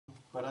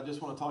but I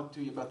just want to talk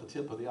to you about the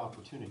tip of the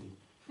opportunity.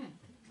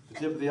 The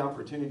tip of the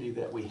opportunity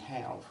that we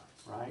have,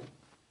 right?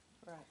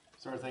 Right.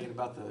 Started thinking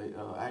about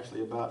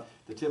about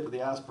the tip of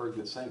the iceberg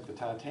that sank the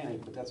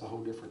Titanic, but that's a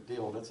whole different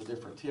deal. That's a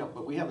different tip.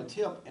 But we have a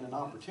tip and an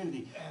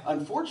opportunity.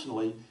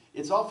 Unfortunately,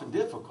 it's often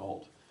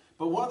difficult.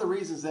 But one of the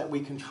reasons that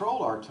we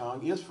control our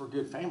tongue is for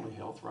good family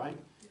health, right?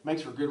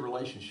 Makes for good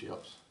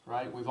relationships,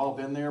 right? We've all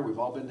been there. We've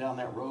all been down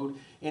that road.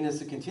 And it's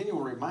a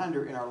continual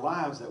reminder in our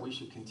lives that we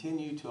should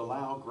continue to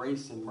allow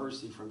grace and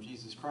mercy from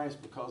Jesus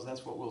Christ, because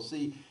that's what we'll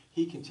see.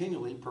 He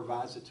continually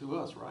provides it to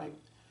us, right?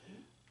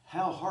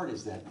 How hard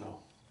is that, though?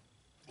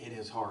 It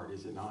is hard,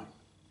 is it not?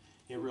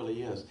 It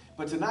really is.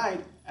 But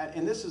tonight,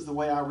 and this is the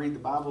way I read the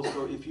Bible,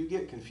 so if you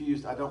get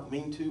confused, I don't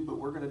mean to, but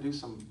we're going to do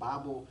some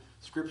Bible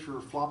scripture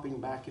flopping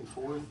back and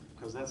forth,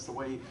 because that's the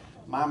way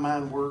my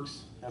mind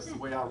works. That's the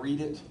way I read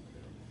it,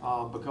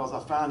 because I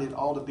find it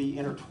all to be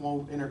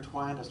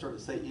intertwined. I started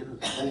to say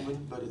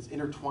interwoven, but it's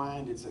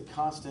intertwined. It's a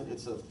constant.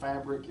 It's a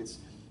fabric. It's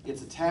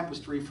a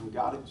tapestry from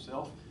God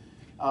himself.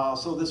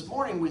 So this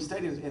morning we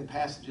stayed in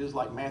passages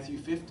like Matthew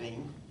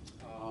 15.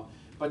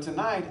 But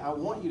tonight, I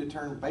want you to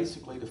turn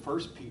basically to 1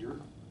 Peter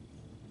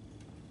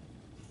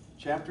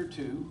chapter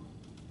 2. And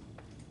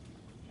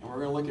we're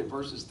going to look at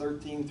verses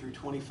 13 through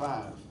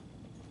 25. And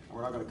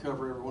we're not going to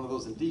cover every one of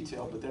those in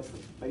detail, but that's the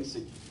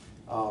basic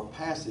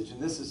passage.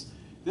 And this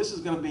is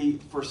going to be,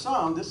 for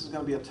some, this is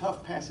going to be a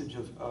tough passage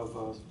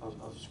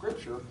of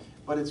Scripture,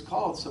 but it's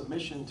called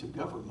submission to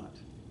government.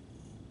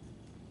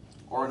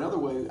 Or another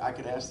way I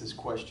could ask this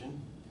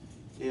question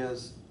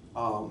is,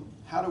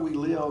 how do we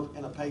live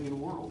in a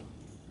pagan world?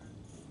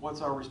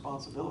 What's our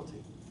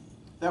responsibility?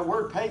 That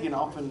word pagan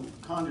often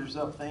conjures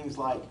up things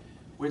like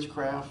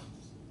witchcraft,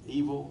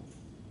 evil,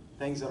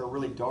 things that are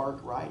really dark,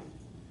 right?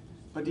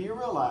 But do you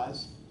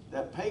realize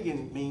that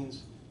pagan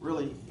means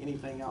really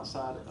anything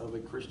outside of a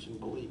Christian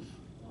belief,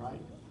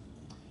 right?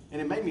 And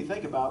it made me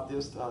think about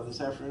this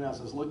afternoon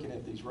as I was looking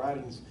at these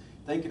writings,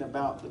 thinking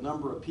about the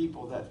number of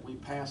people that we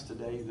passed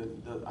today.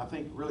 I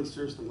think really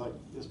seriously, like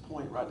this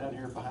point right down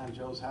here behind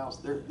Joe's house,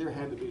 there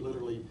had to be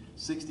literally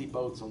 60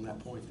 boats on that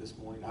point this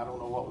morning. I don't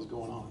know what was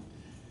going on.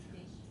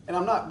 And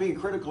I'm not being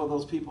critical of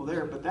those people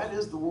there, but that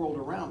is the world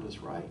around us,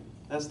 right?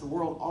 That's the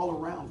world all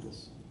around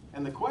us.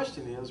 And the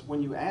question is,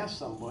 when you ask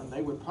someone,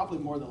 they would probably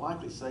more than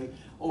likely say,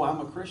 oh,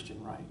 I'm a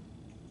Christian, right?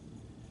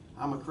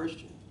 I'm a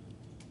Christian.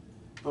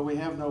 But we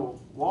have no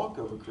walk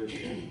of a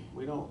Christian.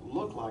 We don't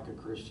look like a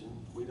Christian.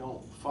 We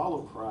don't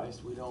follow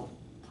Christ. We don't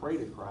pray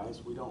to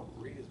Christ. We don't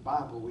read his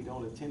Bible. We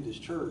don't attend his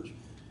church.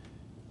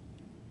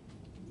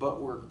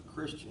 But we're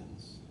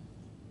Christians.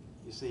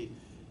 You see,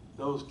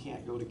 those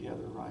can't go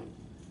together, right?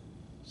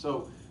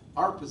 So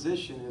our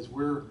position is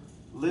we're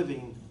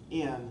living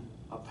in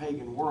a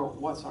pagan world.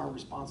 What's our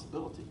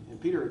responsibility?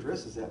 And Peter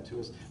addresses that to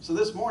us. So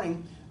this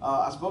morning,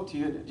 I spoke to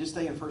you, just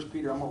stay in 1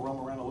 Peter. I'm going to roam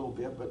around a little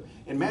bit. But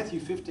in Matthew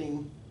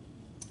 15,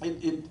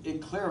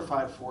 it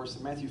clarified for us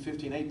in Matthew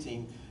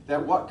 15:18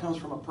 that what comes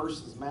from a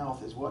person's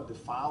mouth is what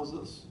defiles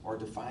us or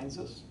defines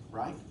us,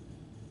 right?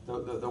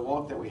 The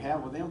walk that we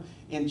have with him.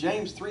 In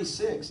James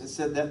 3:6, it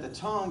said that the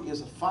tongue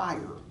is a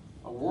fire,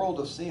 a world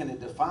of sin. It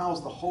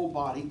defiles the whole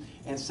body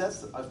and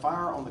sets a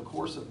fire on the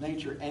course of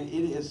nature, and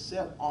it is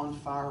set on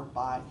fire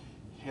by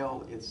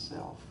hell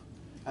itself.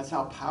 That's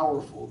how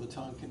powerful the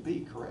tongue can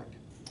be, correct?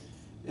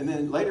 And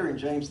then later in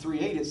James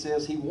 3:8, it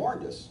says he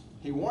warned us.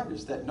 He warned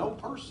us that no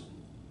person,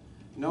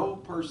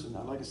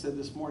 like I said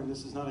this morning,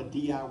 this is not a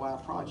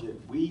DIY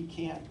project. We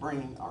can't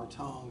bring our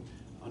tongue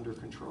under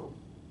control.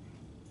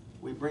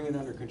 We bring it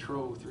under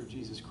control through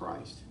Jesus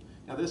Christ.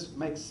 Now this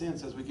makes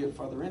sense as we get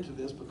further into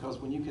this, because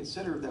when you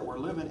consider that we're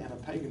living in a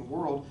pagan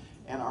world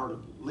and our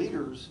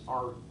leaders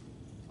are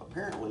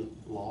apparently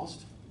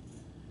lost,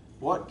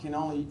 what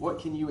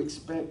can you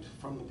expect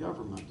from the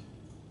government?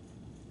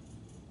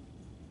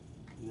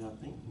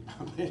 Nothing.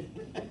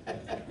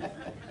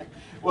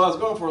 Well, I was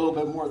going for a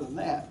little bit more than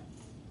that.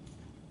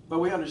 But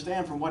we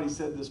understand from what he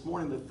said this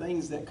morning, the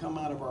things that come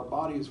out of our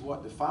body is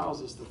what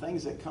defiles us, the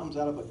things that comes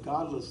out of a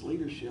godless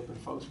leadership. And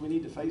folks, we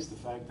need to face the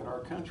fact that our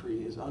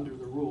country is under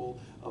the rule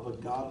of a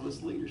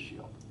godless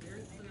leadership.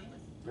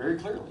 Very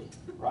clearly,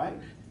 right?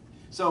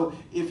 So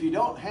if you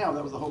don't have,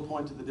 that was the whole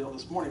point of the deal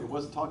this morning, it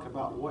wasn't talking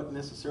about what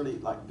necessarily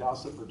like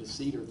gossip or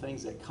deceit or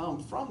things that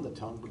come from the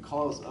tongue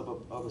because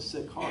of a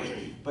sick heart,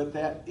 but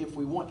that if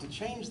we want to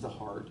change the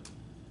heart,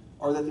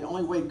 or that the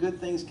only way good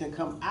things can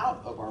come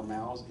out of our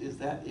mouths is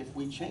that if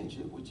we change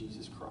it with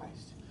Jesus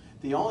Christ.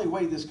 The only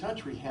way this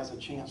country has a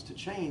chance to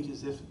change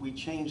is if we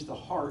change the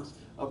hearts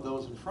of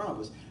those in front of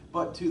us.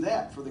 But to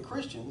that, for the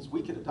Christians,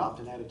 we could adopt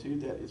an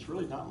attitude that it's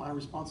really not my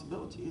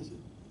responsibility, is it?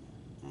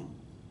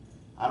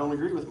 I don't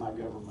agree with my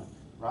government,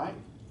 right?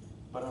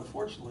 But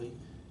unfortunately,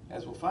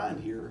 as we'll find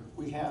here,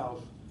 we have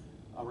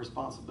a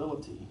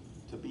responsibility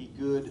to be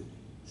good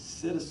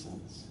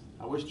citizens.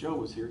 I wish Joe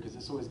was here, because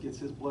this always gets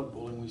his blood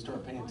boiling when we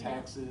start paying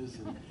taxes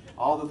and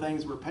all the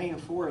things we're paying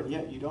for, and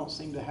yet you don't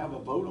seem to have a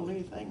vote on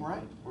anything,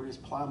 right? We're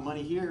just plowing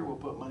money here, we'll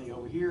put money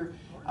over here.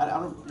 I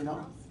don't,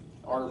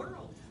 or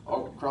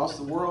across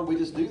the world, we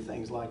just do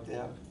things like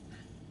that.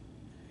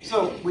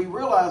 So we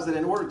realize that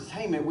in order to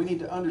tame it, we need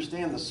to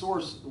understand the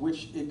source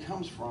which it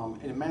comes from.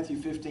 And in Matthew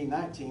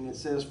 15:19, it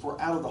says, for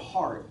out of the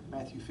heart,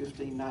 Matthew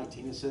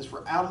 15:19, it says,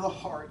 for out of the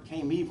heart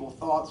came evil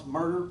thoughts,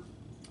 murder,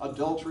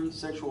 adultery,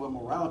 sexual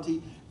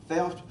immorality,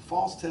 theft,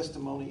 false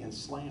testimony, and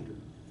slander.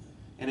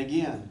 And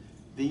again,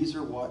 these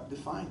are what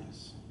define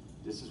us.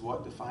 This is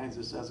what defines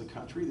us as a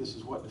country. This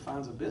is what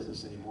defines a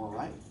business anymore,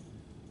 right?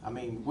 I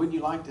mean, wouldn't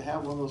you like to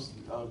have one of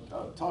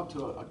those, talk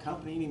to a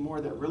company anymore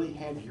that really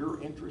had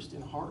your interest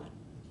in heart?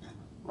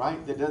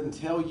 Right? That doesn't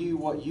tell you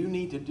what you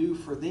need to do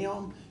for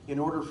them in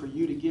order for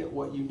you to get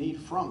what you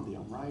need from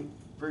them, right?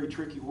 Very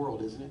tricky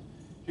world, isn't it?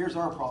 Here's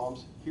our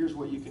problems. Here's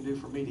what you can do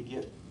for me to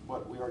get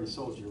what we already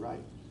sold you, right?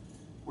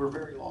 We're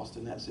very lost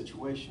in that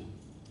situation.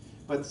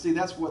 But see,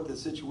 that's what the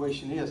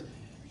situation is.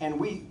 And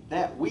we,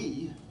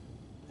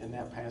 in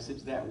that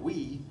passage, that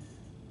we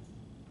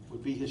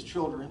would be his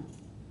children,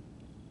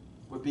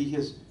 would be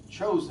his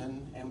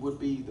chosen, and would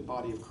be the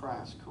body of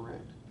Christ,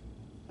 correct?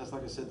 That's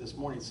like I said this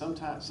morning,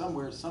 sometime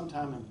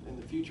in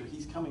the future,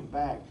 he's coming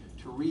back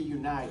to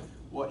reunite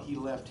what he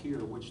left here,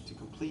 which to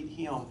complete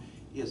him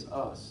is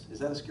us. Is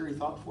that a scary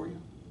thought for you?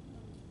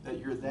 That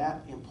you're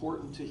that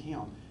important to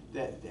him.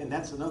 And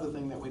that's another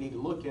thing that we need to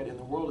look at in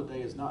the world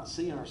today, is not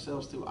seeing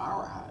ourselves through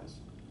our eyes.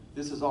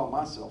 This is all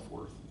my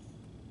self-worth.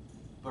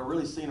 But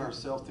really seeing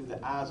ourselves through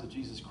the eyes of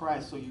Jesus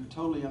Christ, so you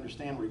totally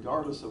understand,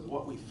 regardless of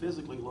what we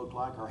physically look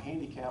like, our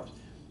handicaps,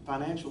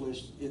 financial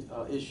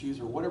issues,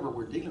 or whatever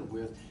we're dealing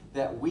with,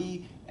 that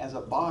we as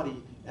a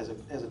body, as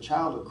a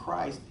child of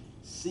Christ,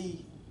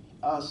 see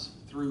us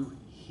through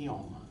him.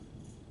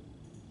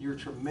 You're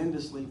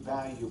tremendously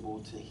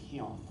valuable to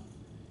him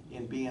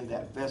in being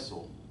that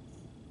vessel.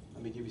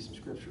 Let me give you some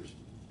scriptures.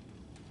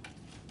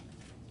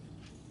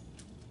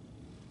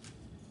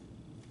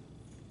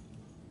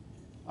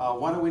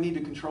 Why do we need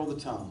to control the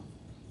tongue?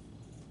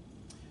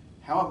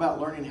 How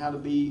about learning how to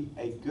be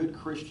a good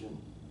Christian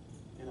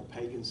in a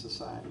pagan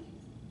society?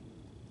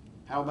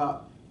 How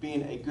about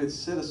being a good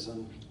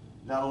citizen,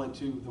 not only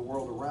to the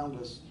world around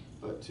us,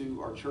 but to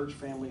our church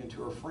family and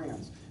to our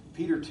friends?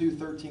 Peter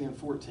 2:13 and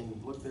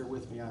 14. Look there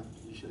with me.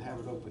 You should have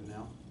it open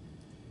now.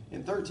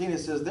 In 13 it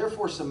says,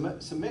 therefore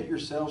submit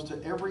yourselves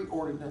to every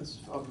ordinance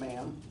of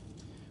man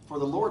for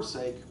the Lord's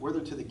sake,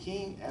 whether to the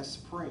king as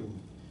supreme,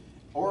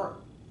 or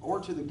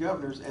to the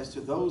governors as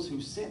to those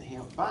who sent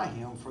him by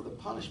him, for the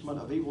punishment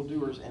of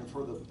evildoers and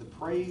for the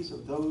praise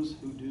of those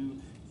who do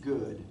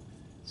good.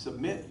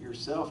 Submit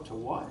yourself to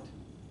what?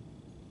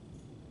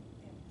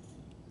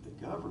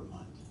 The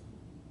government.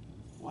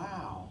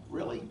 Wow.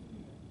 Really?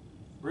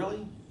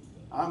 Really?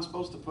 I'm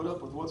supposed to put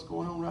up with what's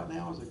going on right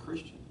now as a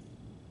Christian?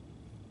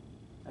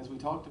 As we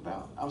talked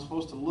about, I'm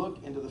supposed to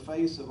look into the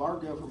face of our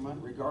government,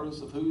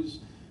 regardless of whose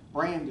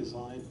brand is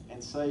on it,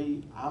 and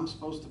say, I'm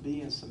supposed to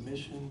be in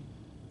submission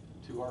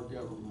to our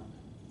government.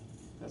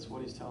 That's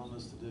what he's telling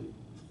us to do.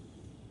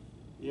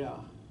 Yeah.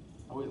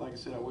 Like I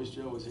said, I wish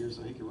Joe was here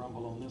so he could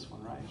rumble on this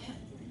one, right?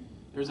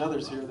 There's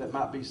others here that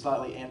might be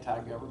slightly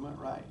anti-government,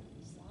 right?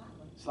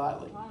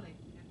 Slightly.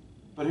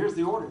 But here's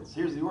the ordinance.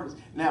 Here's the ordinance.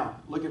 Now,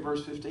 look at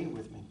verse 15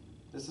 with me.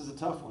 This is a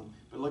tough one,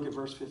 but look at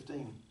verse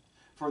 15.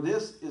 For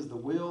this is the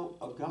will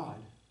of God.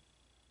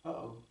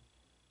 Uh-oh.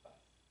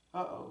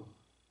 Uh-oh.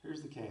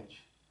 Here's the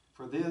catch.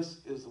 For this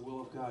is the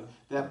will of God,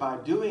 that by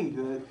doing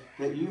good,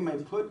 that you may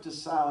put to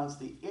silence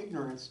the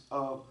ignorance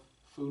of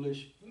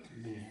foolish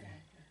men.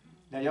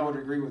 Now, y'all would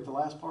agree with the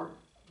last part?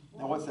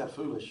 Now, what's that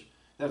foolish?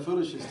 That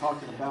foolish is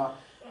talking about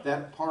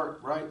that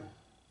part, right?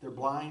 They're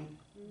blind.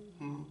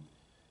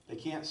 They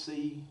can't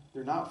see.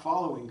 They're not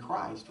following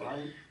Christ,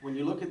 right? When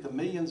you look at the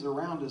millions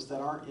around us that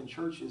aren't in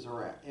churches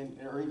or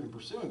even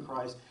pursuing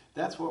Christ,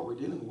 that's what we're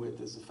dealing with,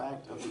 is the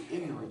fact of the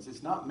ignorance.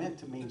 It's not meant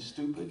to mean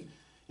stupid.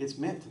 It's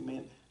meant to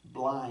mean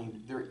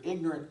blind. They're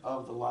ignorant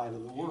of the light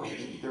of the world.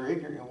 They're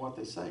ignorant of what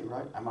they say,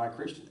 right? Am I a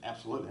Christian?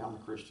 Absolutely, I'm a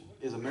Christian.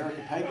 Is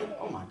America pagan?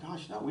 Oh my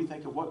gosh, no. We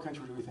think of what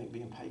country do we think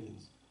being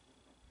pagans?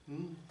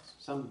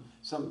 Some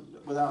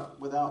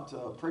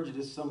without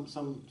prejudice,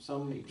 some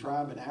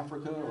tribe in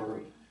Africa,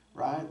 or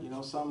right? You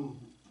know, some.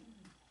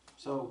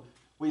 So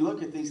we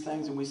look at these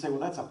things and we say, well,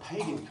 that's a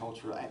pagan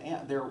culture,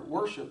 and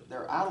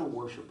they're idol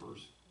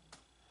worshipers.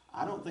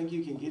 I don't think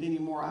you can get any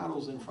more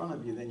idols in front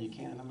of you than you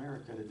can in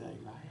America today,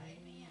 right?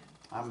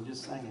 I'm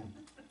just saying.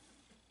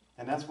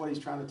 And that's what he's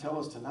trying to tell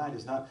us tonight,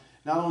 is not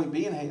only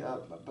being,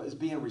 but is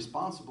being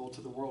responsible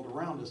to the world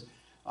around us.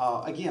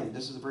 Again,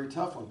 this is a very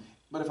tough one.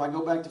 But if I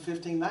go back to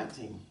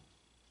 15:19,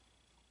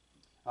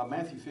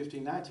 Matthew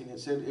 15:19, it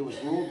said it was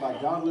ruled by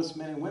godless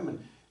men and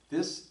women.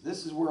 This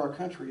is where our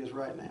country is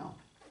right now,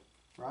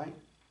 right?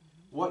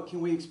 What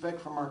can we expect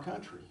from our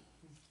country?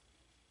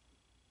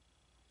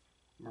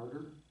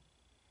 Murder,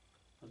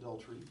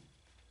 adultery,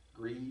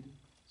 greed,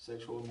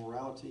 sexual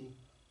immorality,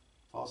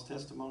 false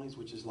testimonies,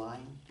 which is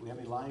lying. Do we have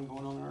any lying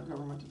going on in our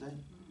government today?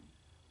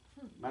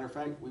 Matter of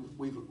fact,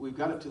 we've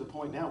got it to the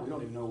point now we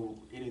don't even know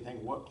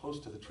anything what close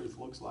to the truth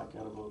looks like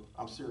out of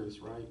I'm serious,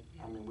 right?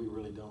 I mean, we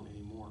really don't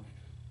anymore.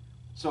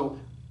 So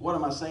what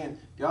am I saying?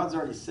 God's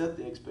already set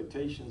the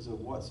expectations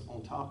of what's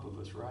on top of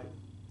us, right?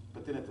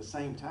 But then at the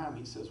same time,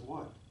 he says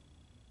what?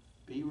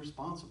 Be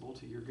responsible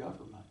to your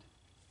government.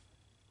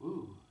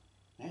 Ooh,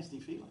 nasty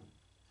feeling.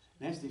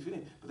 Nasty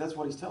feeling. But that's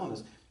what he's telling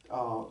us.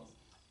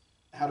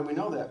 How do we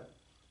know that?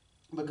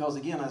 Because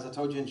again, as I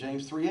told you in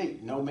James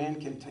 3:8, no man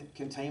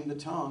can tame the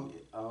tongue.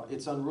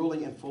 It's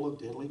unruly and full of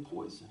deadly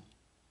poison.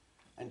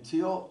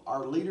 Until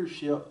our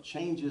leadership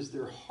changes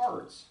their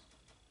hearts,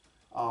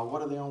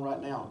 what are they on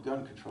right now?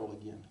 Gun control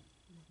again,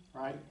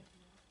 right?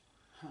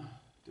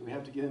 Do we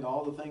have to get into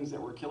all the things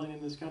that we're killing in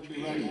this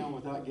country right now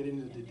without getting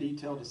into the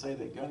detail to say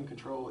that gun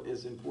control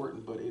is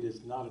important, but it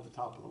is not at the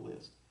top of the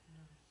list?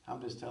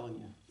 I'm just telling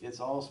you, it's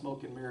all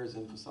smoke and mirrors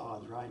and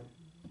facades, right?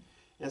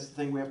 That's the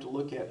thing we have to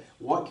look at.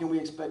 What can we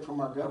expect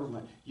from our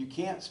government? You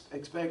can't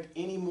expect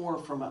any more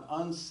from an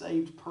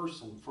unsaved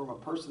person, from a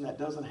person that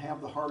doesn't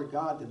have the heart of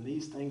God, than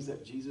these things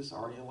that Jesus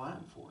already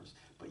aligned for us.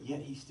 But yet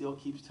he still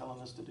keeps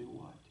telling us to do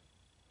what?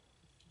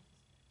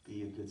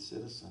 Be a good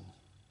citizen.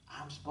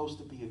 I'm supposed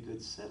to be a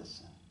good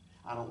citizen.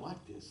 I don't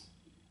like this,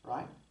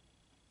 right?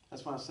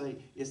 That's why I say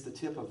it's the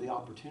tip of the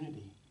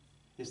opportunity.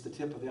 It's the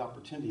tip of the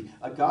opportunity.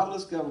 A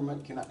godless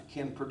government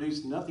can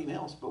produce nothing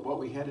else but what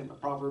we had in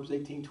Proverbs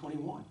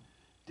 18:21.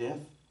 Death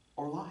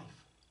or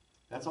life.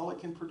 That's all it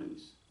can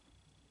produce.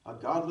 A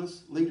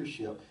godless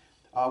leadership.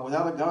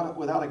 Without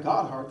a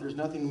God heart, there's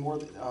nothing more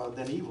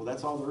than evil.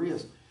 That's all there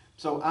is.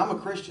 So I'm a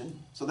Christian,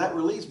 so that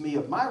relieves me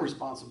of my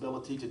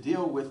responsibility to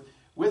deal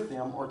with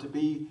them or to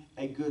be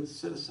a good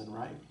citizen,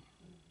 right?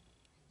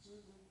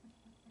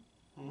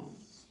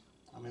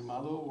 I'm in my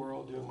little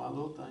world doing my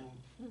little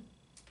thing.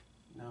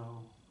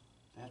 No,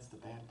 that's the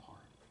bad part.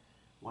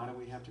 Why do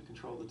we have to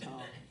control the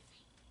tongue?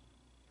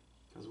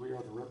 Because we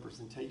are the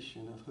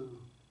representation of who?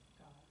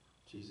 God.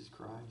 Jesus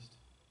Christ.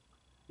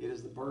 It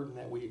is the burden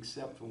that we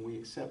accept when we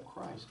accept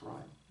Christ,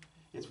 right?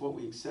 It's what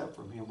we accept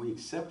from him. We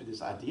accepted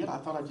this. I did. I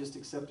thought I just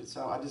accepted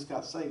salvation. I just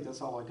got saved.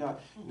 That's all I got.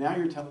 Now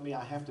you're telling me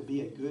I have to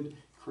be a good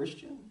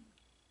Christian?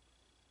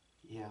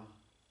 Yeah.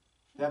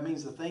 That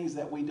means the things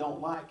that we don't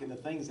like and the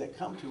things that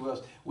come to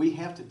us, we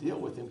have to deal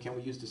with them. Can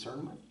we use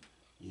discernment?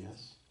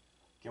 Yes.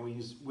 Can we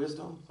use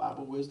wisdom,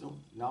 Bible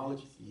wisdom,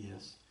 knowledge?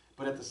 Yes.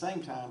 But at the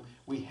same time,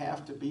 we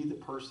have to be the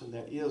person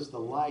that is the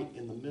light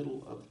in the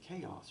middle of the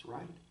chaos,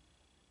 right?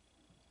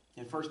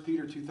 In 1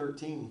 Peter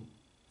 2:13,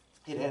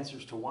 it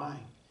answers to why.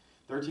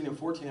 13 and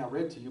 14 I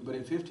read to you, but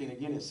in 15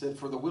 again it said,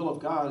 for the will of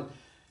God,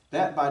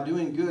 that by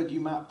doing good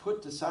you might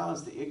put to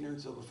silence the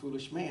ignorance of a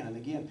foolish man. And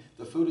again,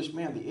 the foolish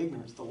man, the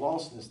ignorance, the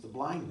lostness, the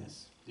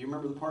blindness. Do you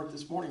remember the part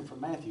this morning from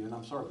Matthew? And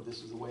I'm sorry, but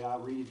this is the way I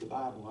read the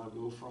Bible. I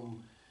go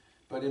from...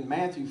 But in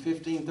Matthew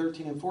 15,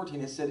 13, and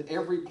 14, it said,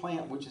 every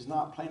plant which is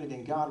not planted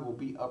in God will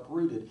be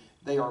uprooted.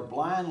 They are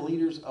blind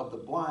leaders of the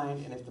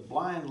blind, and if the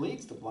blind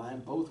leads the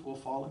blind, both will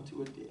fall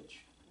into a ditch.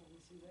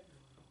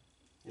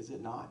 Is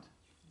it not?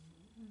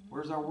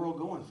 Where's our world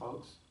going,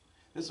 folks?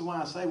 This is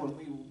why I say when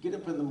we get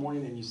up in the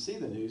morning and you see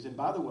the news, and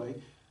by the way,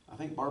 I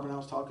think Barb and I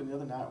was talking the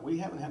other night, we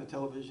haven't had a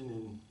television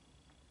in,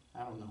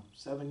 I don't know,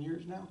 7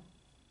 years now?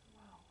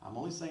 I'm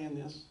only saying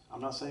this.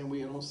 I'm not saying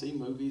we don't see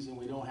movies and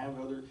we don't have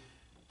other,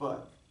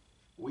 but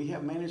we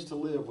have managed to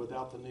live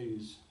without the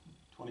news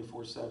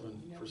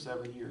 24/7 for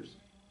 7 years.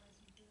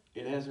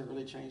 It hasn't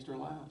really changed our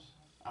lives.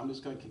 I'm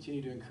just going to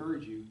continue to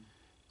encourage you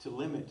to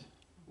limit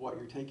what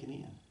you're taking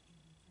in,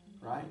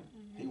 right?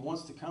 He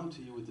wants to come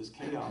to you with this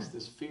chaos,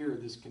 this fear,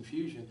 this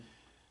confusion.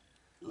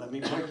 Let me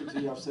break it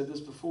to you. I've said this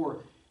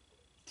before.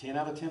 10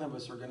 out of 10 of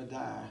us are going to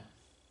die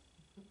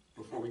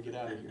before we get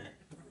out of here.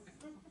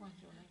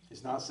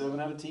 It's not 7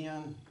 out of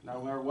 10,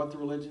 no matter what the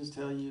religions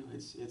tell you.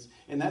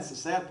 And that's the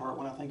sad part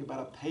when I think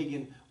about a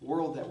pagan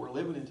world that we're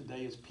living in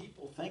today, is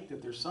people think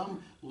that there's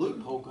some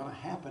loophole going to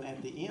happen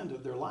at the end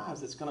of their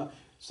lives that's going to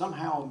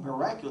somehow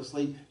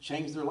miraculously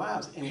change their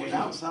lives. And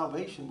without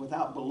salvation,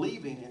 without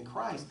believing in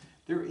Christ,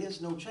 there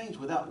is no change.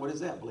 Without, what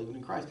is that? Believing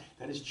in Christ.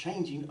 That is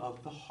changing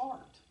of the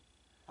heart.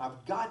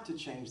 I've got to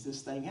change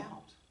this thing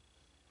out.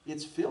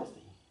 It's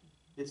filthy.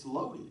 It's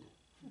loaded.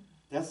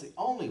 That's the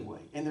only way.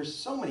 And there's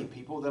so many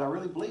people that I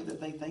really believe that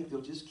they think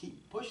they'll just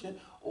keep pushing it.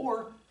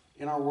 Or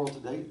in our world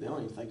today, they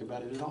don't even think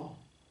about it at all.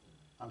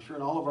 I'm sure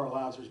in all of our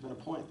lives there's been a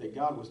point that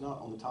God was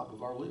not on the top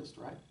of our list,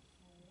 right?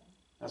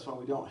 That's why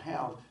we don't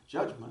have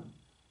judgment.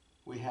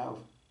 We have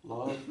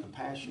love,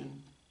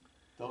 compassion,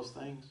 those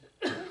things.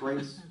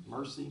 Grace,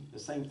 mercy, the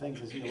same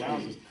things as he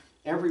allows us.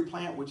 Every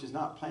plant which is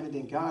not planted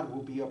in God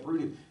will be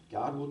uprooted.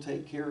 God will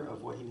take care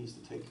of what he needs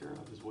to take care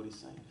of, is what he's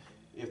saying.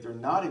 If they're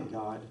not in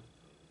God,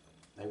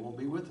 they won't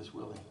be with us,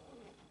 will they?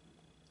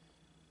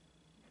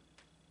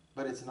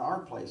 But it's in our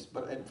place.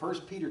 But in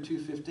 1 Peter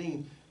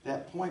 2:15,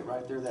 that point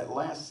right there, that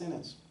last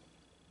sentence,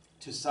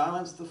 to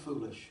silence the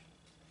foolish.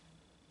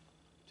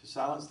 To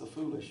silence the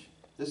foolish.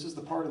 This is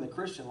the part in the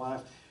Christian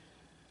life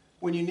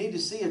when you need to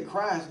see a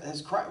Christ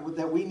as Christ,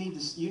 that we need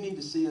to. You need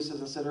to see us,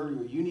 as I said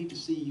earlier. You need to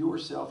see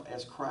yourself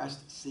as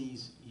Christ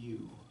sees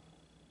you.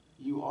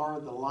 You are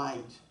the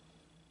light.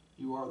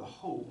 You are the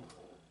hope.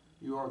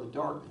 You are the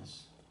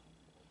darkness.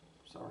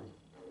 Sorry.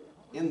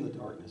 In the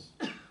darkness.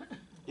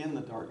 In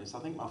the darkness. I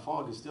think my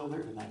fog is still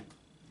there tonight.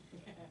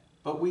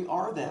 But we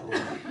are that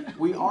law.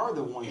 We are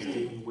the ones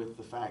dealing with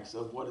the facts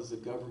of what is the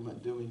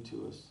government doing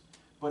to us.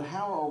 But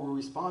how are we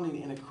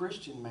responding in a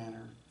Christian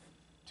manner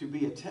to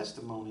be a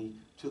testimony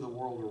to the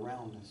world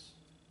around us?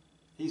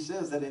 He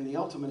says that in the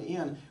ultimate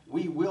end,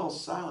 we will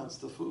silence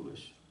the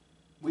foolish.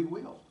 We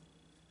will.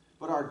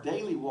 But our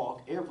daily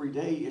walk every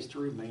day is to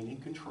remain in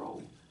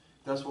control.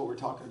 That's what we're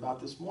talking about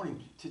this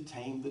morning. To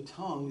tame the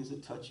tongue is a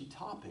touchy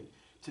topic.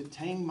 To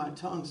tame my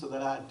tongue so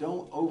that I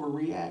don't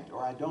overreact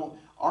or I don't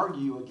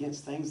argue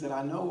against things that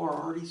I know are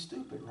already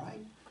stupid, right?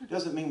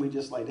 Doesn't mean we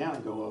just lay down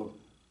and go, oh.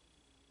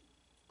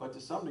 But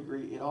to some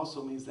degree, it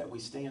also means that we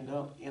stand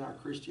up in our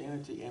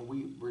Christianity and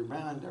we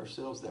remind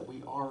ourselves that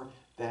we are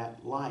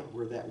that light.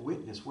 We're that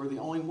witness. We're the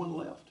only one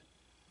left.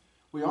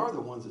 We are the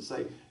ones that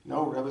say,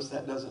 no, Revis,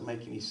 that doesn't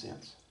make any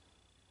sense.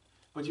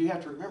 But you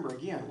have to remember,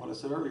 again, what I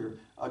said earlier,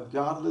 a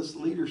godless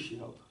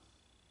leadership.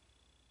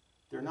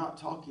 They're not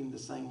talking the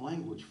same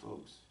language,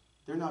 folks.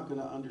 They're not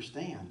going to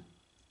understand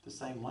the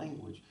same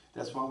language.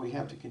 That's why we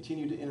have to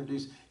continue to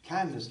introduce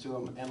kindness to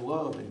them and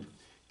love and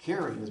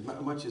caring as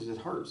much as it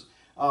hurts.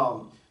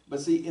 But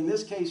see, in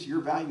this case,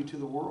 your value to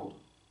the world.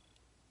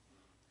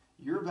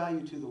 Your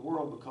value to the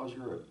world because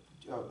you're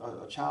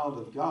a child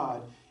of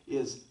God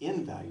is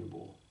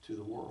invaluable to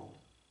the world.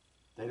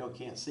 They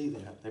can't see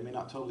that. They may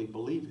not totally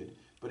believe it.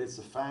 But it's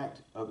a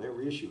fact of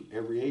every issue.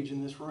 Every age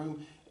in this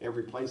room,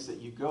 every place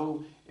that you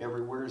go,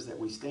 everywhere that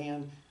we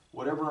stand,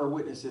 whatever our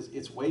witness is,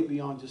 it's way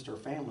beyond just our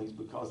families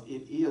because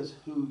it is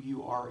who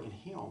you are in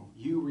Him.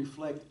 You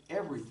reflect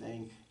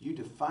everything. You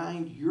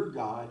define your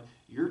God,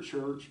 your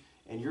church,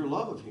 and your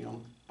love of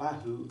Him by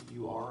who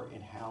you are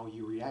and how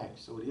you react.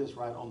 So it is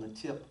right on the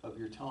tip of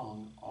your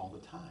tongue all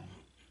the time.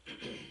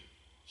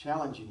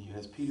 Challenging you,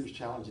 as Peter's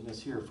challenging us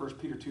here. 1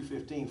 Peter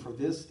 2:15, for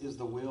this is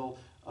the will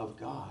of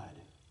God.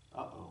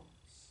 Uh-oh.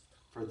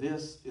 For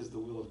this is the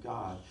will of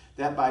God,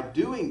 that by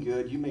doing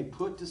good you may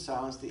put to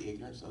silence the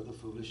ignorance of the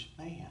foolish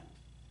man.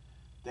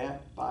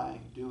 That by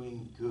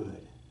doing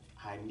good,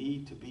 I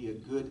need to be a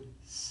good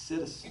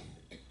citizen.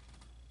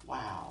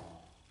 Wow,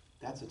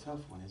 that's a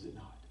tough one, is it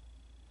not?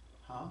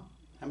 Huh?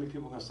 How many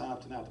people are going to sign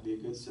up tonight to be a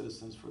good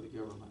citizens for the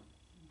government?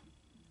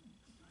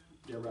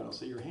 Yeah, right, I'll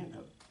see your hand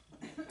up.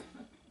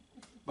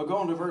 But go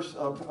on to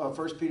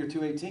 1 Peter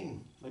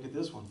 2:18. Look at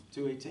this one,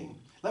 2:18.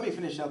 Let me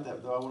finish out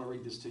that, though. I want to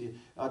read this to you.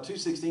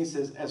 2:16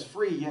 says, as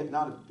free, yet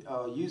not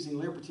using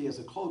liberty as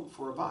a cloak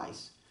for a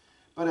vice,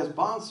 but as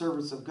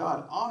bondservants of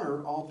God,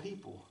 honor all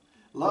people.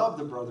 Love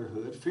the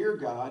brotherhood, fear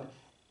God,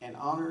 and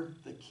honor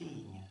the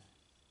king.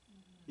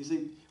 You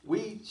see,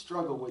 we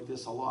struggle with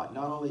this a lot,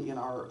 not only in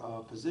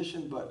our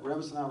position, but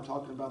Revis and I were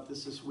talking about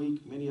this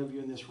week. Many of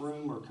you in this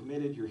room are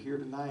committed. You're here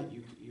tonight.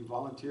 You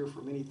volunteer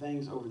for many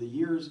things over the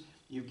years.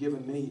 You've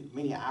given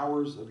many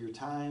hours of your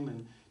time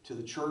and to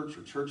the church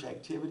or church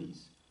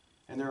activities.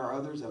 And there are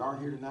others that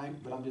aren't here tonight,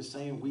 but I'm just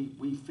saying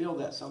we feel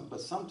that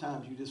but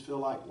sometimes you just feel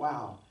like,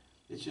 wow,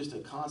 it's just a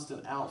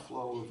constant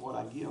outflow of what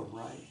I give,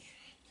 right?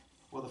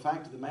 Well, the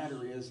fact of the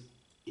matter is,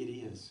 it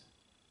is.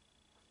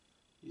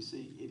 You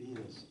see, it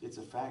is. It's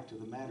a fact of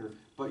the matter.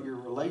 But your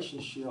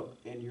relationship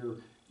and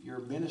your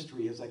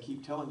ministry, as I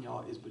keep telling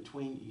y'all, is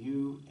between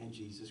you and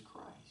Jesus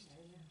Christ.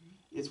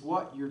 It's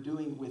what you're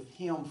doing with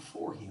Him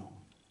for Him.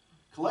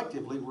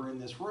 Collectively, we're in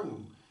this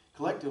room.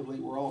 Collectively,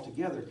 we're all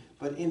together.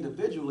 But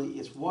individually,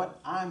 it's what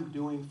I'm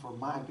doing for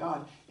my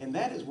God. And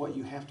that is what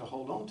you have to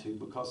hold on to.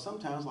 Because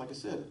sometimes, like I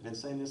said, I've been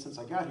saying this since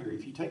I got here,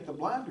 if you take the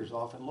blinders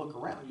off and look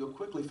around, you'll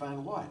quickly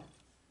find what?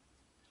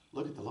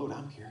 Look at the load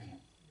I'm carrying,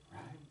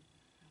 right?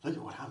 Look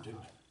at what I'm doing.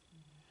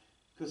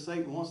 Because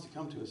Satan wants to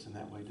come to us in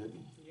that way, doesn't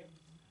he? Yep.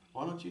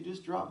 Why don't you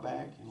just drop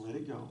back and let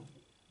it go?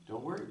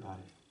 Don't worry about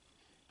it.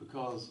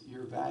 Because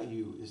your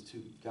value is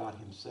to God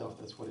Himself.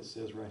 That's what it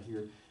says right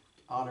here.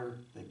 Honor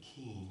the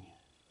King.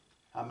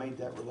 I made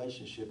that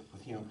relationship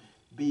with Him.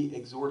 Be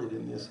exhorted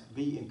in this.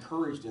 Be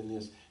encouraged in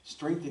this.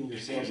 Strengthen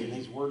yourselves in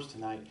these words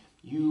tonight.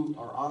 You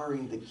are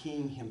honoring the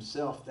King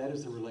Himself. That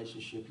is the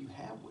relationship you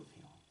have with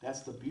Him.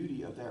 That's the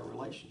beauty of that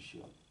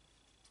relationship.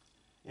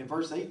 In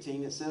verse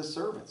 18, it says,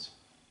 servants,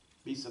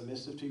 be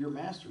submissive to your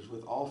masters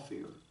with all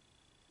fear.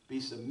 Be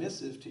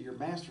submissive to your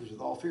masters with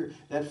all fear.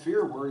 That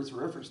fear word is a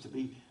reference to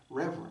be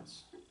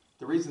reverence.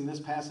 The reason this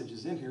passage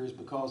is in here is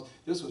because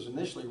this was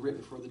initially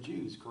written for the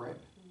Jews,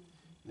 correct?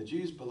 The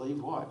Jews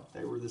believed what?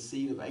 They were the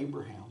seed of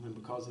Abraham. And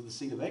because of the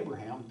seed of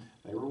Abraham,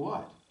 they were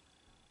what?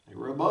 They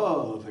were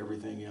above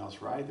everything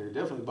else, right? They're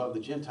definitely above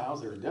the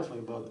Gentiles. They're definitely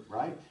above,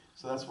 right?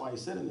 So that's why he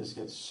said in this,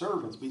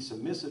 servants, be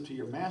submissive to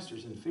your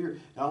masters in fear,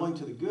 not only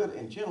to the good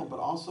and gentle, but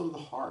also to the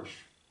harsh.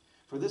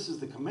 For this is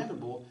the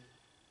commendable,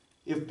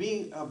 if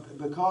being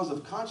because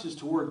of conscience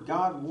toward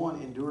God one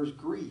endures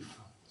grief,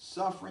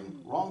 suffering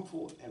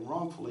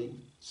wrongfully.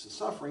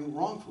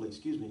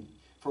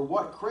 For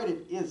what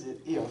credit is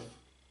it if,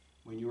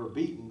 when you are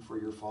beaten for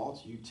your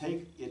faults, you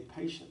take it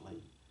patiently?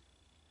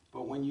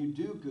 But when you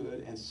do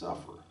good and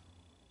suffer,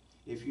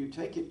 if you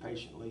take it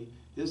patiently,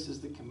 this is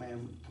the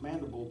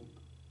commendable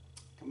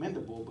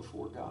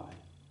before God.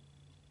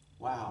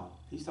 Wow,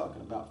 he's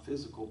talking about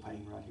physical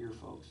pain right here,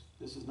 folks.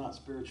 This is not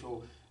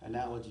spiritual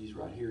analogies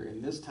right here.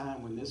 In this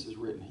time when this is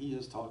written, he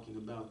is talking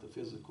about the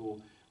physical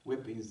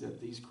whippings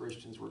that these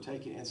Christians were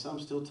taking, and some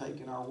still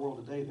take in our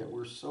world today that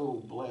we're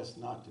so blessed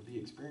not to be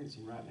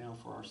experiencing right now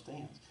for our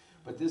stands.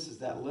 But this is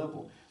that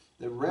level.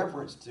 The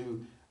reverence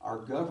to our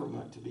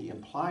government to be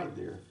implied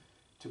there,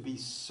 to be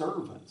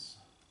servants.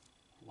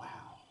 Wow.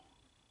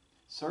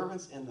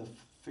 Servants in the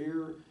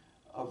fear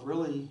of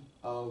really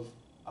of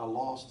a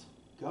lost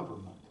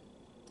government.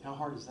 How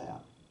hard is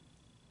that?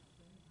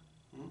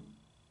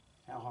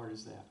 How hard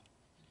is that?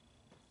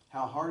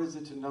 How hard is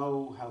it to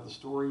know how the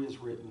story is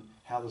written,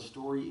 how the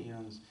story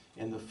ends,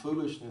 and the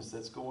foolishness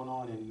that's going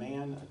on in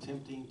man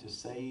attempting to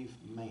save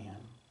man?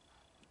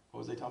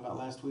 What was they talking about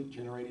last week?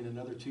 Generating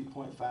another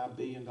 $2.5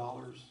 billion?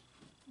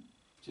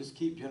 Just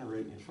keep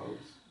generating it,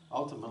 folks.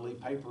 Ultimately,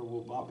 paper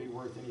will not be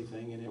worth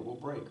anything and it will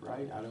break,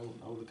 right? I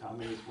don't know the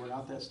communists. We're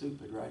not that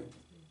stupid, right?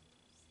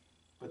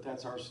 But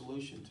that's our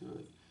solution to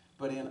it.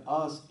 But in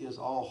us is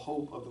all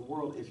hope of the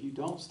world. If you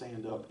don't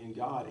stand up in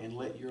God and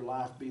let your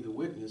life be the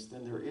witness,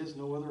 then there is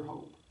no other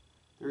hope.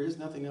 There is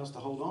nothing else to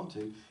hold on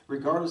to.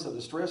 Regardless of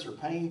the stress or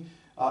pain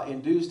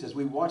induced as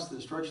we watch the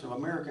destruction of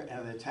America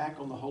and an attack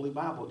on the Holy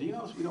Bible. Do you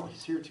notice we don't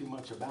hear too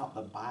much about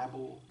the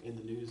Bible in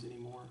the news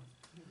anymore?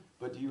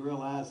 But do you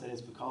realize that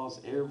it's because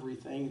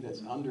everything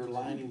that's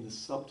underlining the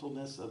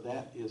subtleness of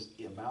that is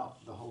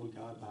about the Holy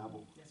God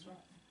Bible? That's right.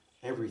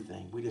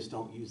 Everything. We just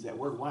don't use that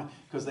word. Why?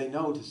 Because they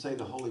know to say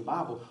the Holy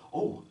Bible,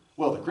 oh,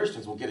 well, the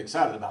Christians will get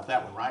excited about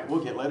that one, right?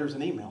 We'll get letters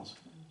and emails.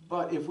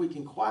 But if we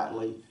can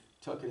quietly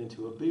tuck it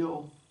into a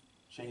bill,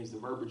 change the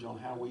verbiage on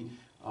how we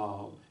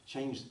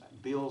change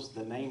bills,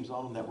 the names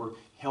on them that we're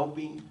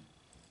helping,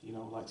 you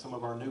know, like some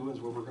of our new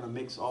ones where we're going to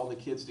mix all the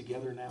kids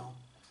together now,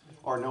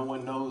 or no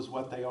one knows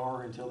what they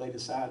are until they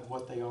decide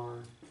what they are.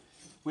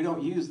 We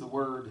don't use the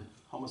word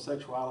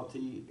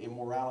homosexuality,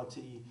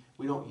 immorality.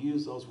 We don't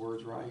use those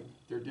words, right?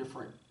 They're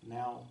different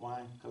now.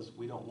 Why? Because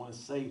we don't want to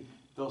say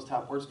those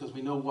type words because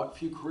we know what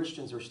few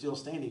Christians are still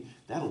standing.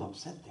 That'll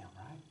upset them,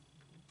 right?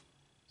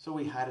 So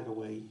we hide it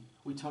away.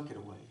 We tuck it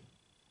away.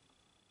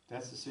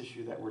 That's this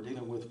issue that we're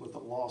dealing with the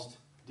lost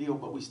deal.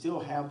 But we still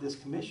have this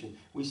commission.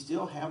 We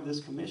still have this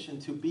commission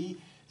to be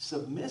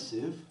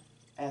submissive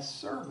as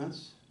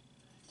servants,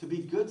 to be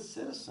good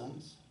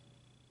citizens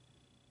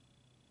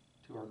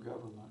to our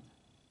government.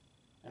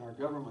 And our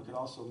government could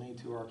also mean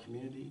to our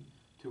community,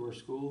 to our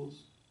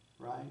schools,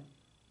 right?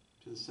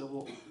 To the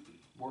civil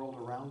world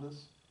around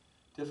us.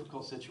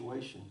 Difficult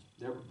situation.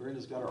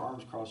 Brenda's got her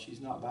arms crossed.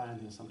 She's not buying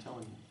this, I'm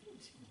telling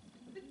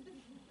you.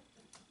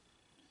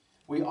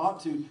 We ought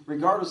to,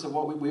 regardless of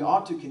what we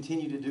ought to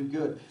continue to do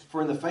good.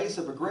 For in the face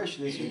of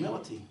aggression is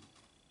humility.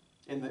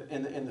 In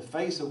the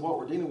face of what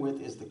we're dealing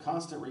with is the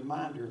constant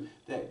reminder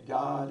that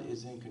God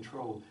is in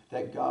control,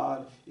 that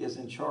God is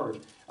in charge.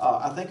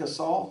 I think of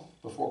Saul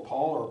before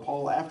Paul or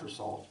Paul after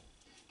Saul.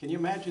 Can you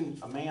imagine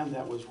a man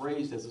that was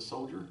raised as a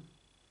soldier?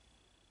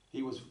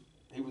 He was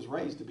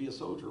raised to be a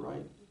soldier,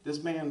 right?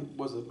 This man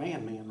was a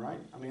man, right?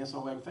 I mean, that's the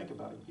only way I can think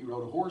about him. He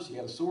rode a horse, he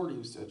had a sword, he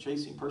was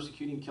chasing,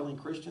 persecuting, killing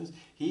Christians.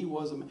 He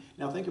was a man.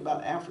 Now think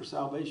about after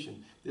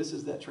salvation. This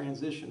is that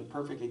transition, a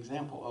perfect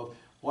example of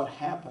what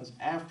happens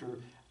after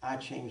I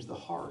change the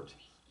heart.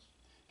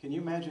 Can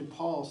you imagine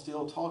Paul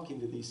still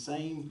talking to these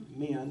same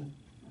men,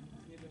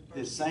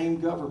 this same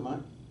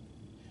government,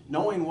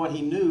 knowing what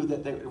he knew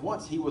that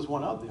once he was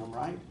one of them,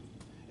 right?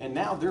 And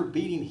now they're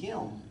beating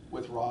him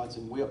with rods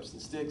and whips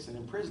and sticks and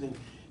imprisoning.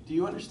 Do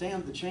you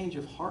understand the change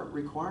of heart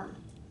required?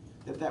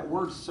 That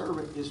word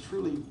servant is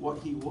truly what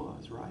he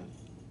was, right?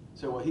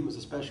 So, well, he was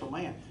a special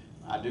man.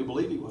 I do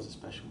believe he was a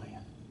special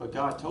man. But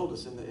God told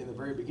us in the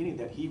very beginning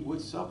that he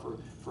would suffer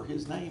for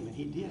his name, and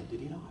he did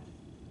he not?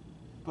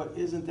 But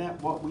isn't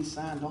that what we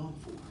signed on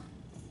for?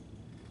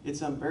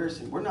 It's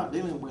embarrassing. We're not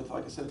dealing with,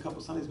 like I said a couple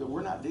of Sundays ago,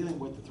 we're not dealing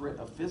with the threat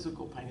of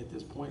physical pain at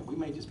this point. We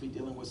may just be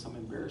dealing with some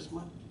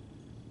embarrassment.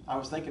 I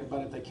was thinking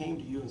about if they came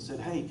to you and said,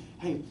 hey,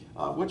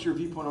 what's your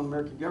viewpoint on the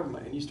American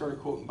government? And you started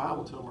quoting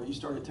Bible to them, or you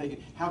started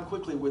taking, how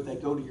quickly would they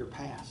go to your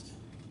past?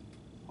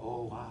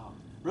 Oh, wow.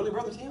 Really,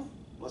 Brother Tim?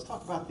 Let's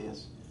talk about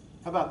this.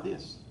 How about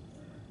this?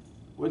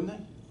 Wouldn't they?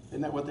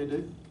 Isn't that what they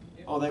do?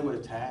 Oh, they would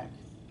attack.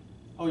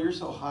 Oh, you're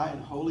so high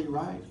and holy,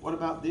 right? What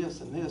about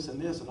this and this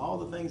and this and all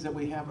the things that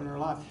we have in our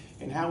life?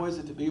 And how is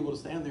it to be able to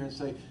stand there and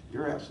say,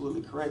 you're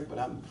absolutely correct, but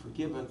I'm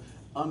forgiven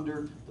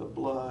under the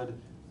blood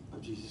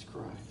of Jesus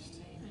Christ?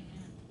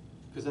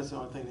 Because that's the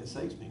only thing that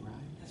saves me, right?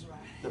 That's right.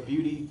 The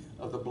beauty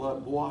of the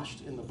blood,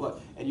 washed in the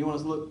blood. And you want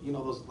to look, you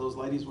know, those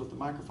ladies with the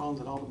microphones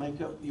and all the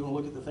makeup, you want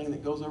to look at the thing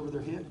that goes over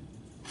their head?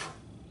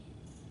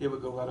 It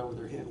would go right over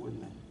their head,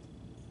 wouldn't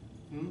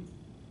it?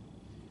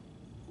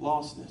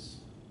 Lostness.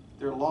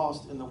 They're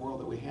lost in the world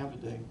that we have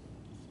today.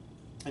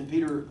 And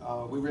Peter,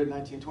 we read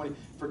 19:20.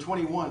 For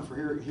 21, for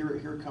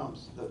here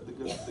comes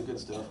the good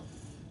stuff.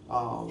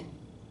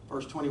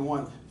 Verse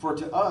 21. For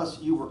to us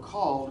you were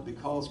called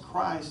because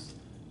Christ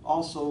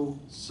also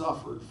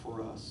suffered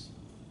for us,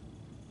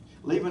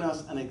 leaving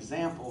us an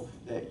example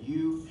that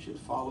you should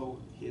follow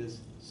his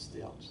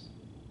steps.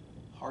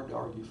 Hard to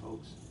argue,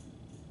 folks.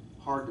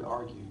 Hard to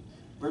argue.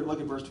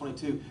 Look at verse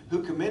 22.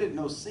 Who committed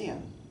no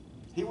sin.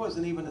 He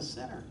wasn't even a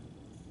sinner.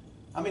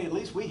 I mean, at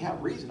least we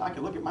have reason. I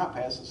can look at my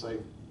past and say,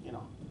 you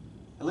know,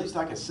 at least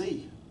I can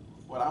see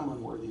what I'm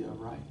unworthy of,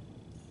 right?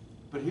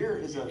 But here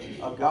is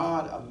a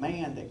God, a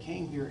man that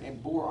came here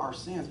and bore our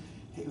sins,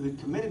 who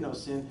committed no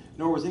sin,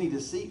 nor was any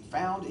deceit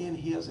found in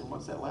his, and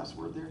what's that last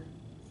word there?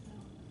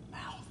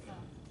 Mouth.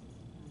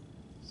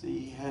 See,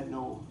 he had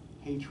no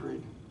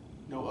hatred,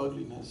 no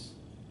ugliness.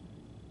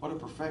 What a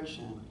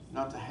perfection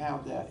not to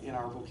have that in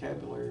our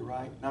vocabulary,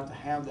 right? Not to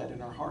have that in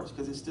our hearts,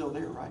 because it's still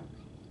there, right?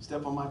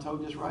 Step on my toe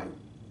just right,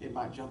 it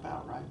might jump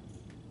out, right?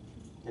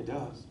 It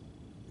does.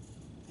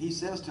 He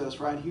says to us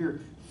right here,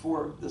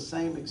 for the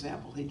same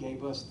example he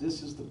gave us,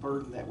 this is the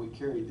burden that we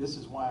carry. This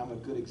is why I'm a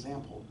good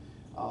example,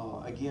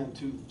 again,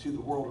 to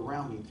the world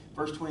around me.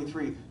 Verse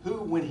 23,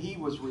 who, when he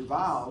was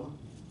reviled,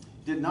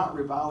 did not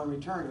revile in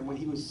return, and when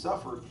he was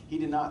suffered, he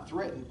did not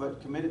threaten,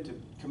 but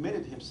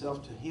committed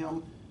himself to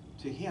him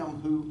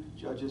who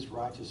judges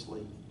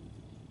righteously.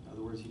 In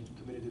other words, he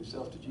committed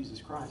himself to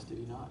Jesus Christ, did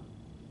he not?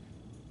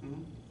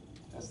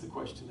 That's the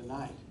question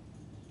tonight.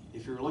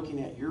 If you're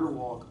looking at your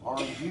walk,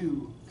 are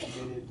you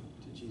committed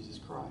to Jesus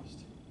Christ?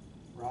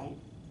 Right?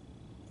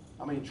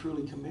 I mean,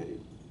 truly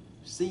committed.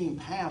 Seeing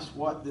past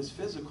what this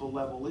physical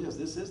level is.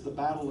 This is the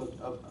battle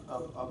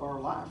of our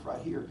life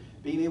right here.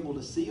 Being able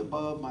to see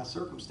above my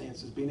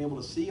circumstances, being able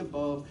to see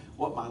above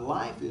what my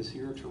life is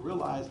here, to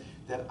realize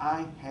that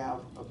I have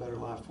a better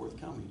life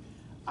forthcoming.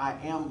 I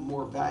am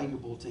more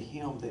valuable to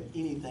him than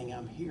anything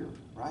I'm here,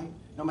 right?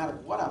 No matter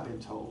what I've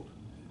been told.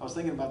 I was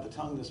thinking about the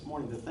tongue this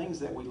morning, the things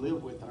that we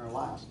live with in our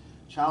lives.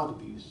 Child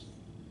abuse,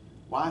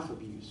 wife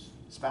abuse,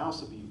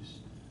 spouse abuse,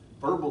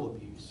 verbal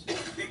abuse.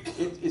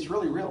 It's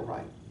really real,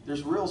 right?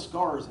 There's real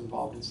scars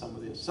involved in some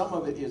of this. Some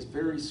of it is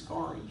very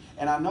scarring.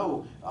 And I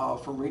know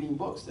from reading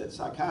books that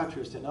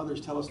psychiatrists and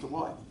others tell us to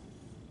what?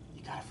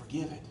 You got to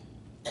forgive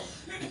it.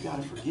 You got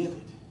to forgive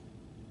it.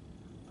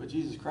 But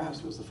Jesus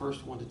Christ was the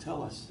first one to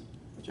tell us,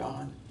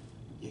 John,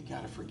 you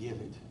got to forgive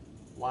it.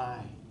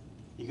 Why?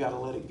 You got to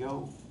let it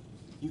go.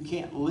 You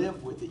can't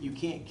live with it. You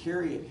can't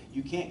carry it.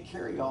 You can't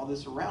carry all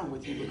this around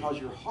with you, because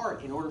your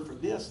heart, in order for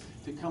this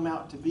to come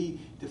out to be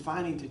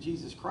defining to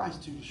Jesus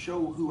Christ, to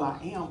show who I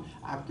am,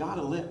 I've got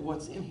to let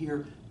what's in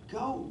here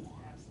go.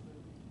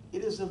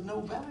 It is of no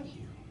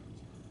value.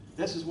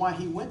 This is why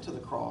he went to the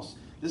cross.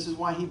 This is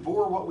why he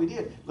bore what we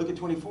did. Look at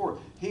 24.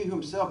 He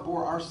himself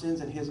bore our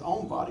sins in his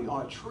own body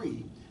on a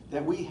tree,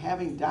 that we,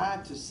 having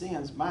died to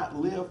sins, might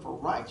live for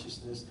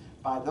righteousness,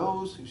 by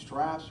those whose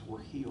stripes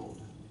were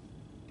healed.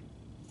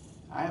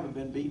 I haven't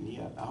been beaten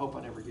yet. I hope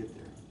I never get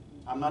there.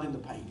 I'm not into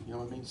pain. You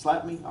know what I mean?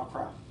 Slap me, I'll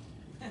cry.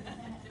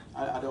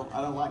 I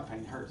don't like pain.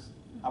 It hurts.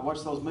 I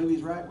watch those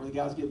movies, right, where the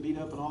guys get beat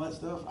up and all that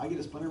stuff. I get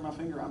a splinter in my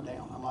finger, I'm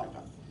down. I'm like,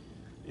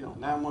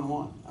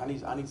 911. I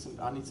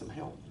need some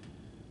help.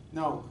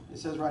 No, it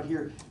says right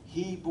here,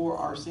 he bore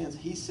our sins.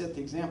 He set the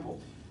example.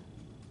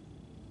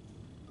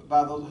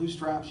 By those whose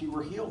stripes you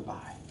were healed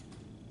by.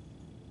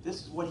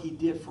 This is what he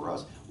did for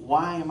us.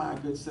 Why am I a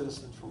good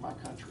citizen for my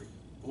country?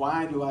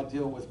 Why do I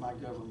deal with my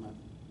government?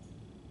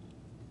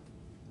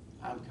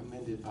 I'm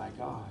commended by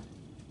God.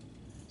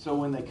 So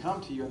when they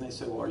come to you and they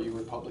say, well, are you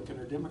Republican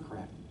or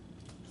Democrat?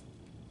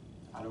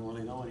 I don't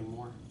really know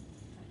anymore.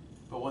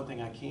 But one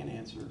thing I can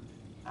answer,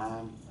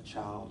 I'm a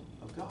child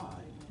of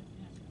God.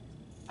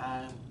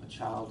 I'm a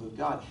child of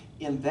God.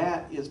 And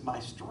that is my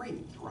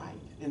strength, right?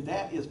 And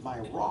that is my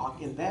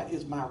rock. And that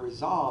is my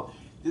resolve.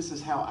 This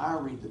is how I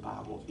read the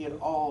Bible. It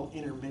all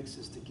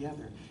intermixes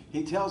together.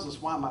 He tells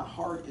us why my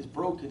heart is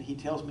broken. He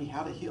tells me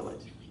how to heal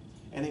it.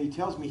 And then he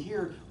tells me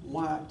here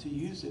what to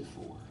use it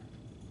for.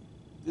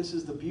 This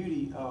is the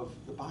beauty of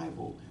the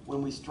Bible,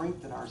 when we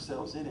strengthen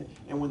ourselves in it.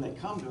 And when they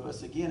come to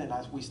us again, and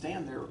as we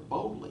stand there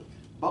boldly,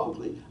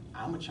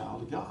 I'm a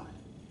child of God.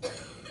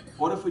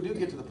 What if we do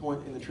get to the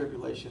point in the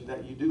tribulation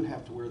that you do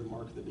have to wear the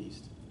mark of the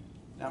beast?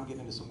 Now I'm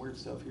getting into some weird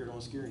stuff here. Don't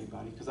want to scare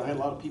anybody. Because I had a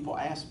lot of people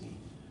ask me,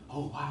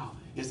 oh, wow,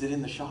 is it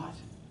in the shot?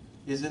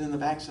 Is it in the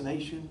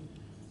vaccination?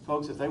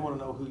 Folks, if they want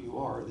to know who you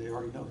are, they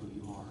already know who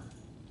you are.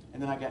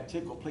 And then I got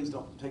tickled. Please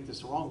don't take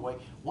this the wrong way.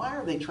 Why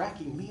are they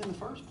tracking me in the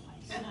first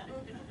place?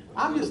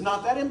 I'm just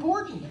not that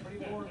important.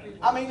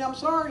 I mean, I'm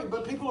sorry,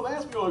 but people have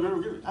asked me,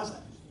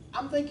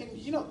 I'm thinking,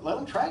 let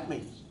them track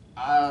me.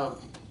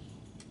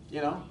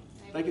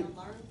 They could,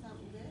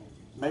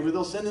 maybe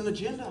they'll send an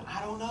agenda.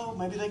 I don't know.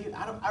 Maybe they could.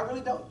 I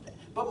really don't.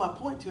 But my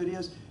point to it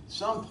is,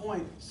 some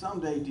point,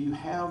 someday, do you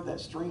have that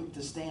strength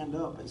to stand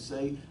up and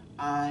say,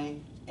 I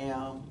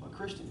am a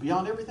Christian,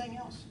 beyond everything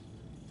else?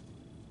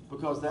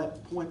 Because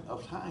that point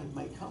of time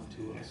may come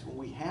to us when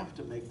we have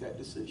to make that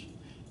decision.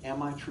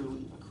 Am I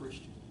truly a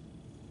Christian?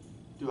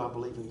 Do I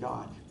believe in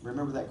God?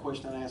 Remember that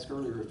question I asked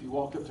earlier. If you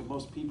walk up to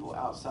most people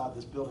outside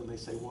this building, they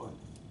say what?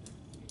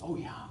 Oh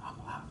yeah,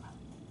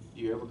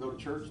 do you ever go to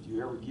church? Do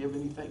you ever give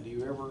anything? Do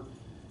you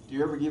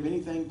ever give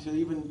anything to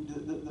even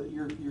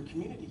your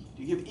community?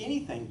 Do you give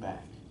anything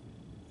back?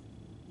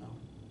 No.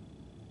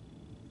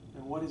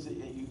 And what is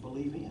it that you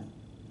believe in?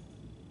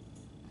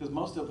 Because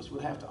most of us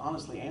would have to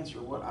honestly answer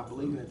what I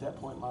believe in at that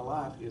point in my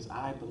life is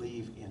I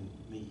believe in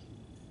me.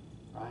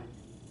 Right?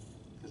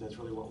 Because that's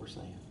really what we're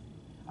saying.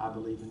 I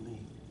believe in me.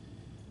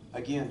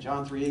 Again,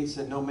 John 3:8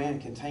 said, no man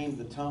can tame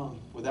the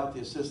tongue without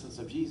the assistance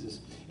of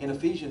Jesus. In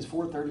Ephesians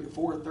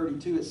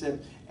 4:32 it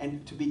said,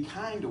 and to be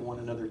kind to one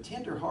another,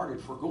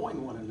 tender-hearted,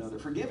 forgoing one another,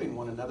 forgiving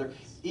one another,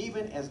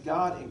 even as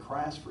God in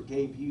Christ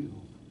forgave you.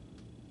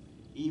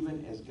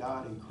 Even as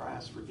God in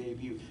Christ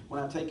forgave you.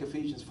 When I take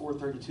Ephesians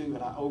 4:32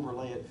 and I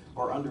overlay it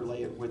or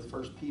underlay it with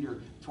 1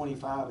 Peter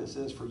 25, it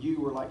says, for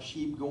you were like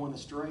sheep going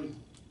astray,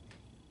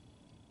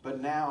 but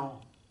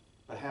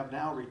have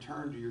now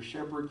returned to your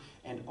shepherd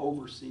and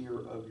overseer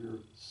of your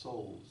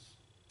souls.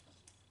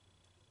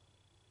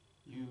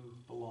 You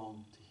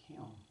belong to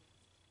him.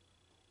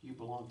 You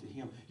belong to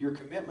him. Your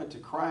commitment to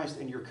Christ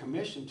and your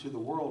commission to the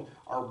world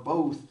are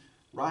both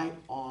right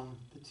on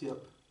the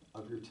tip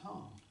of your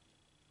tongue.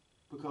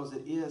 Because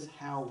it is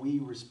how we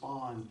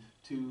respond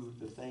to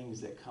the things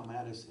that come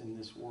at us in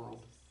this world.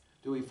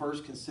 Do we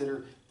first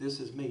consider, this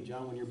is me?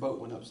 John, when your boat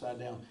went upside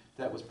down,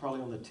 that was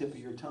probably on the tip of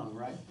your tongue,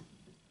 right?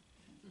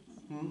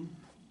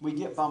 We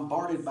get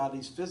bombarded by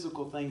these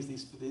physical things,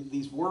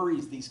 these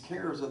worries, these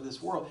cares of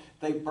this world.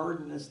 They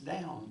burden us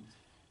down.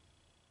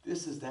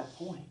 This is that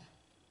point.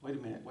 Wait a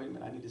minute.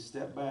 I need to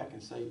step back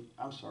and say,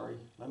 I'm sorry.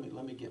 Let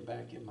me get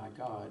back in my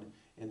God,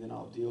 and then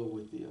I'll deal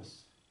with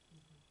this.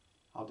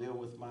 I'll deal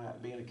with my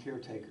being a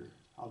caretaker.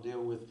 I'll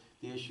deal with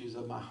the issues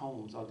of my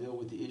homes. I'll deal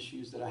with the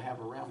issues that I have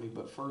around me.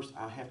 But first,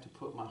 I have to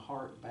put my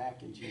heart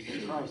back in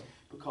Jesus Christ,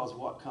 because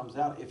what comes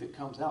out, if it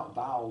comes out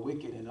vile,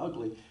 wicked, and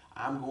ugly,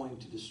 I'm going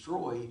to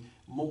destroy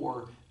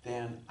more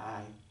than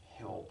I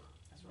help.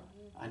 That's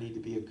right. I need to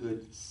be a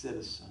good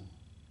citizen.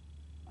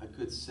 A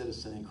good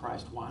citizen in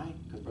Christ. Why?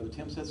 Because Brother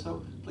Tim said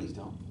so? Please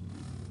don't.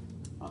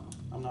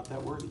 I'm not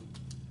that worthy,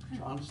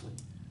 honestly.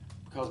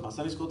 Because my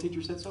Sunday school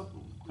teacher said so?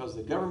 Because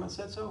the government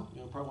said so?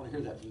 You probably want to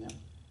hear that from them.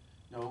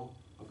 No,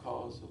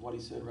 because of what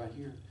he said right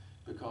here.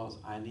 Because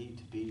I need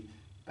to be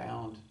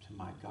bound to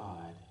my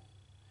God.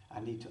 I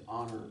need to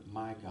honor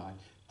my God.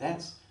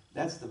 That's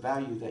the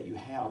value that you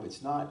have.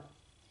 It's not,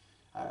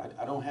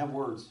 I don't have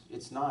words.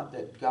 It's not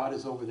that God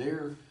is over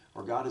there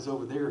or God is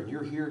over there and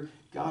you're here.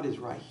 God is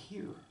right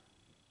here.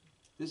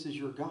 This is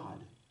your God.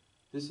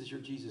 This is your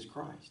Jesus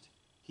Christ.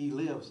 He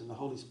lives in the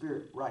Holy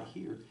Spirit right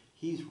here.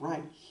 He's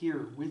right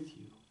here with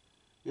you.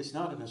 It's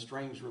not an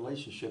estranged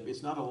relationship.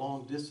 It's not a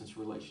long-distance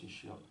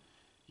relationship.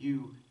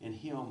 You and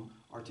him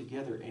are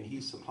together, and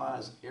he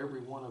supplies every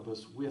one of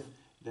us with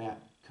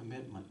that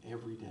commitment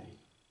every day.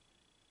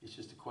 It's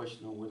just a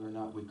question of whether or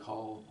not we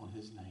call on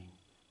his name.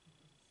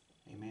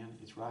 Amen?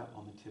 It's right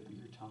on the tip of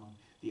your tongue.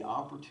 The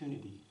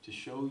opportunity to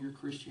show your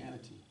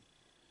Christianity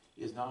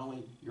is not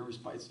only your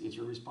it's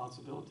your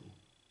responsibility.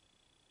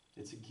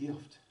 It's a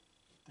gift.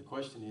 The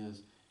question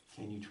is,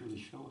 can you truly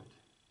show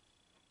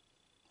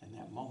it? In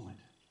that moment,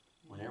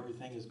 when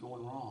everything is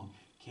going wrong,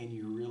 can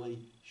you really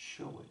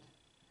show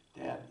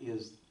it? That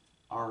is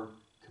our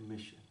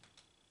commission.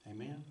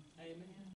 Amen? Amen.